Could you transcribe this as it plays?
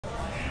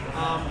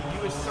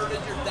You asserted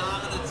your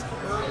dominance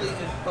early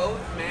in both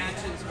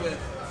matches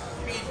with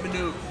speed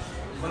maneuvers,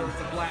 whether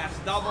it's a blast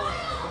double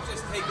or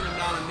just taking him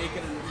down and making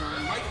him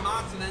turn. Mike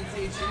Mott's an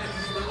NCAA champion.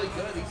 He's really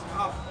good. He's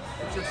tough.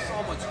 But you're so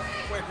much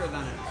quicker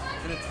than him.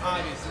 And it's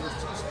obvious. There's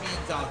two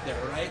speeds out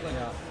there, right? Like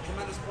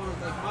tremendous opponent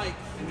like Mike.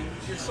 I mean,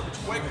 you're so much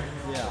quicker.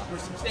 Yeah.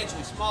 We're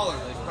substantially smaller.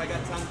 He's probably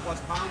got 10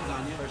 plus pounds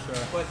on you. For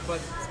sure.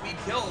 But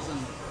speed kills, and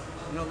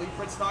you know, Lee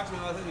Fritz talks to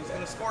me about it. He's going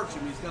to scorch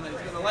him. He's going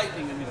to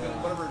lightning him. He's going to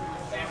whatever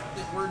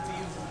words he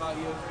uses about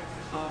you.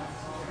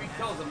 Speed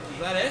kills him. Is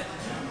that it?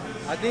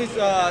 I think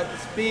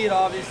it's speed,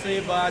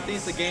 obviously, but I think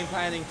it's the game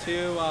planning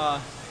too.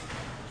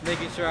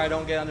 Making sure I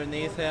don't get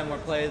underneath him or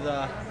play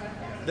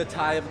the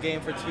tie-up game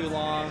for too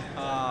long.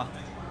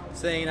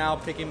 Staying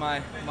out, picking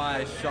my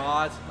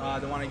shots.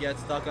 Don't want to get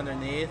stuck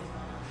underneath.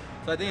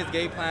 So I think it's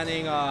game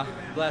planning.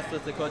 Blessed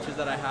with the coaches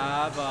that I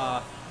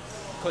have.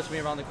 Coaching me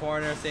around the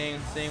corner, seeing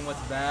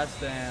what's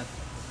best and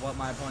what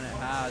my opponent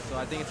has. So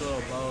I think it's a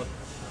little both.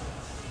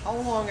 How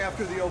long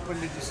after the Open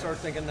did you start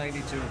thinking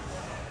 92?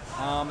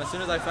 As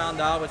soon as I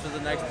found out, which was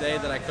the next day,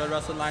 that I could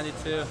wrestle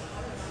 92,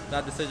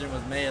 that decision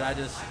was made. I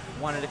just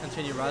wanted to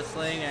continue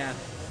wrestling, and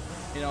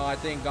you know, I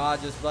think God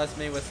just blessed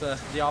me with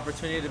the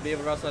opportunity to be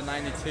able to wrestle at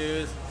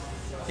 92s.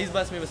 He's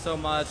blessed me with so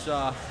much.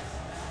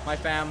 My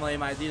family,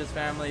 my Adidas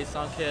family,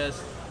 Sunkist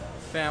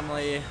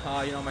family,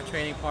 you know, my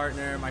training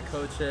partner, my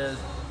coaches,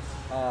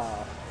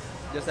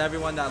 just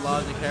everyone that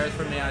loves and cares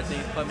for me, I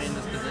think put me in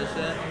this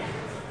position.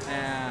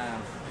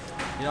 And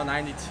you know,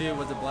 92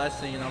 was a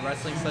blessing. You know,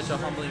 wrestling's such a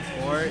humbling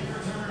sport,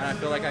 and I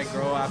feel like I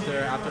grow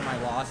after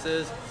my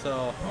losses.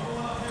 So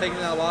taking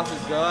that loss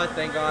is good.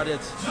 Thank God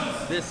it's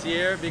this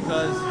year,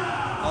 because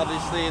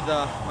obviously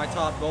my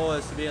top goal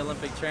is to be an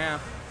Olympic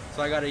champ.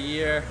 So I got a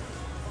year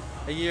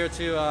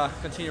to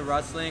continue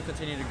wrestling,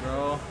 continue to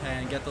grow,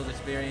 and get those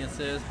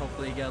experiences.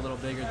 Hopefully get a little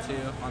bigger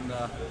too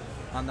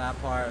on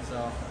that part.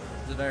 So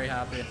just very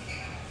happy.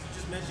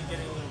 Mentioned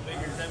getting a little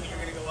bigger. Does that mean you're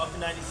going to go up to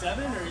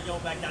 97, or are you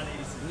going back down to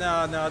 86?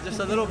 No, just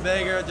a little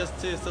bigger, just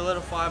to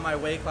solidify my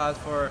weight class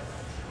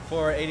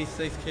for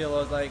 86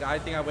 kilos. Like, I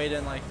think I weighed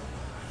in like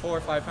 4 or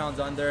 5 pounds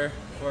under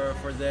for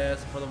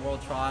the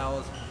world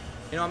trials.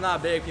 You know, I'm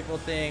not big. People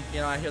think,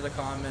 you know, I hear the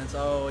comments,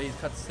 oh, he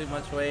cuts too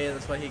much weight,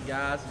 that's why he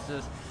gassed.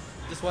 It's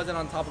just wasn't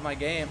on top of my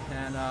game,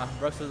 and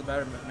Brooks was a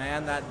better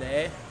man that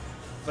day.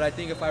 But I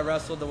think if I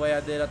wrestled the way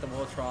I did at the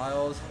world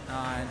trials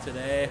and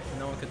today,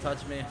 no one could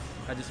touch me.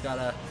 I just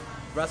gotta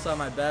wrestle at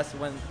my best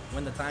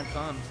when the time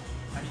comes.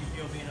 How do you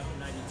feel being up at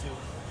 92?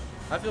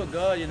 I feel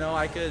good, you know,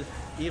 I could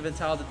even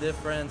tell the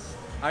difference.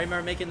 I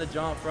remember making the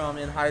jump from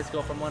in high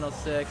school from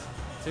 106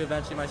 to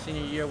eventually my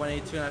senior year,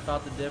 182, and I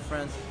felt the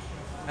difference.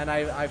 And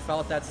I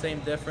felt that same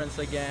difference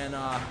again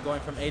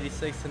going from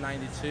 86 to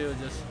 92,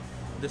 just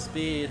the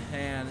speed,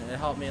 and it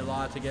helped me a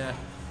lot to get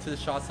to the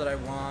shots that I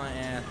want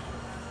and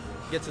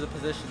get to the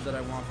positions that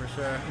I want for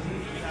sure. Do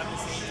you have the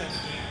same type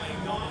of game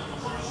plan going on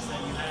the worlds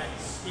that you had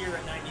here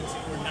at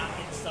 92, or not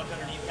getting stuck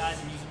underneath guys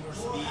and using more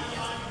speed against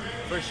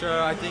them? For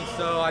sure, I think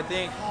so. I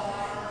think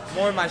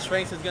more of my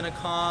strength is going to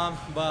come,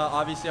 but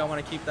obviously I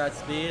want to keep that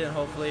speed, and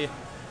hopefully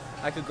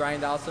I could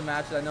grind out some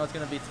matches. I know it's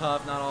going to be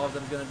tough. Not all of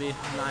them are going to be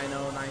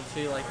 9-0,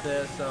 9-2 like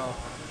this. So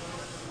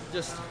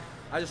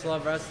I just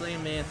love wrestling.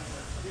 I mean,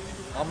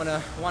 I'm going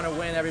to want to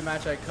win every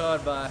match I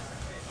could, but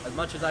as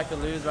much as I could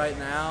lose right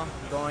now,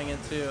 going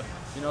into,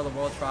 you know, the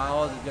world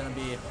trials is going to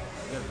be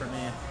good for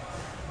me.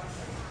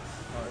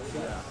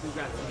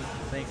 Congrats.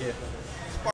 Thank you.